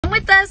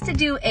us to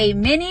do a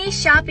mini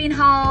shopping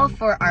haul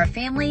for our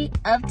family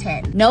of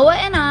 10. Noah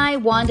and I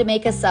wanted to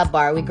make a sub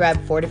bar. We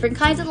grabbed 4 different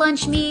kinds of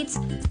lunch meats,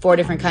 4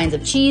 different kinds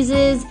of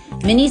cheeses,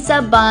 mini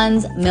sub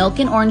buns, milk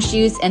and orange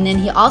juice, and then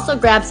he also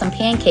grabbed some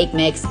pancake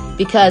mix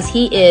because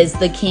he is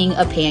the king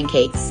of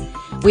pancakes.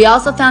 We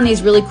also found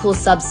these really cool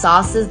sub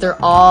sauces.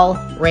 They're all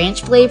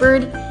ranch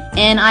flavored,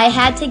 and I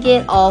had to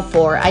get all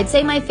 4. I'd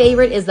say my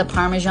favorite is the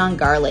Parmesan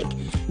garlic.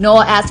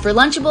 Noah asked for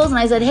Lunchables, and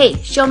I said, hey,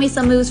 show me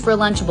some moves for a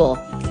Lunchable.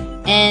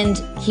 And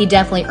he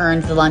definitely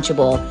earned the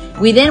Lunchable.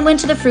 We then went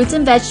to the fruits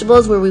and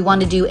vegetables where we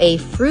wanted to do a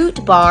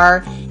fruit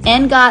bar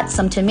and got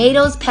some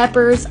tomatoes,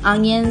 peppers,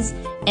 onions,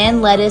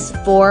 and lettuce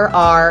for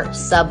our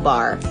sub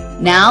bar.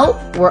 Now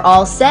we're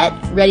all set,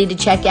 ready to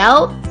check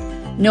out.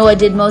 Noah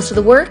did most of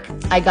the work.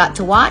 I got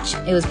to watch.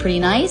 It was pretty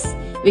nice.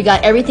 We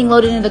got everything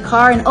loaded into the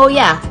car, and oh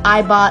yeah,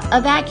 I bought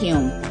a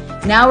vacuum.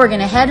 Now we're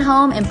gonna head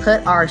home and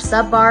put our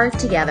sub bar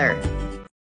together.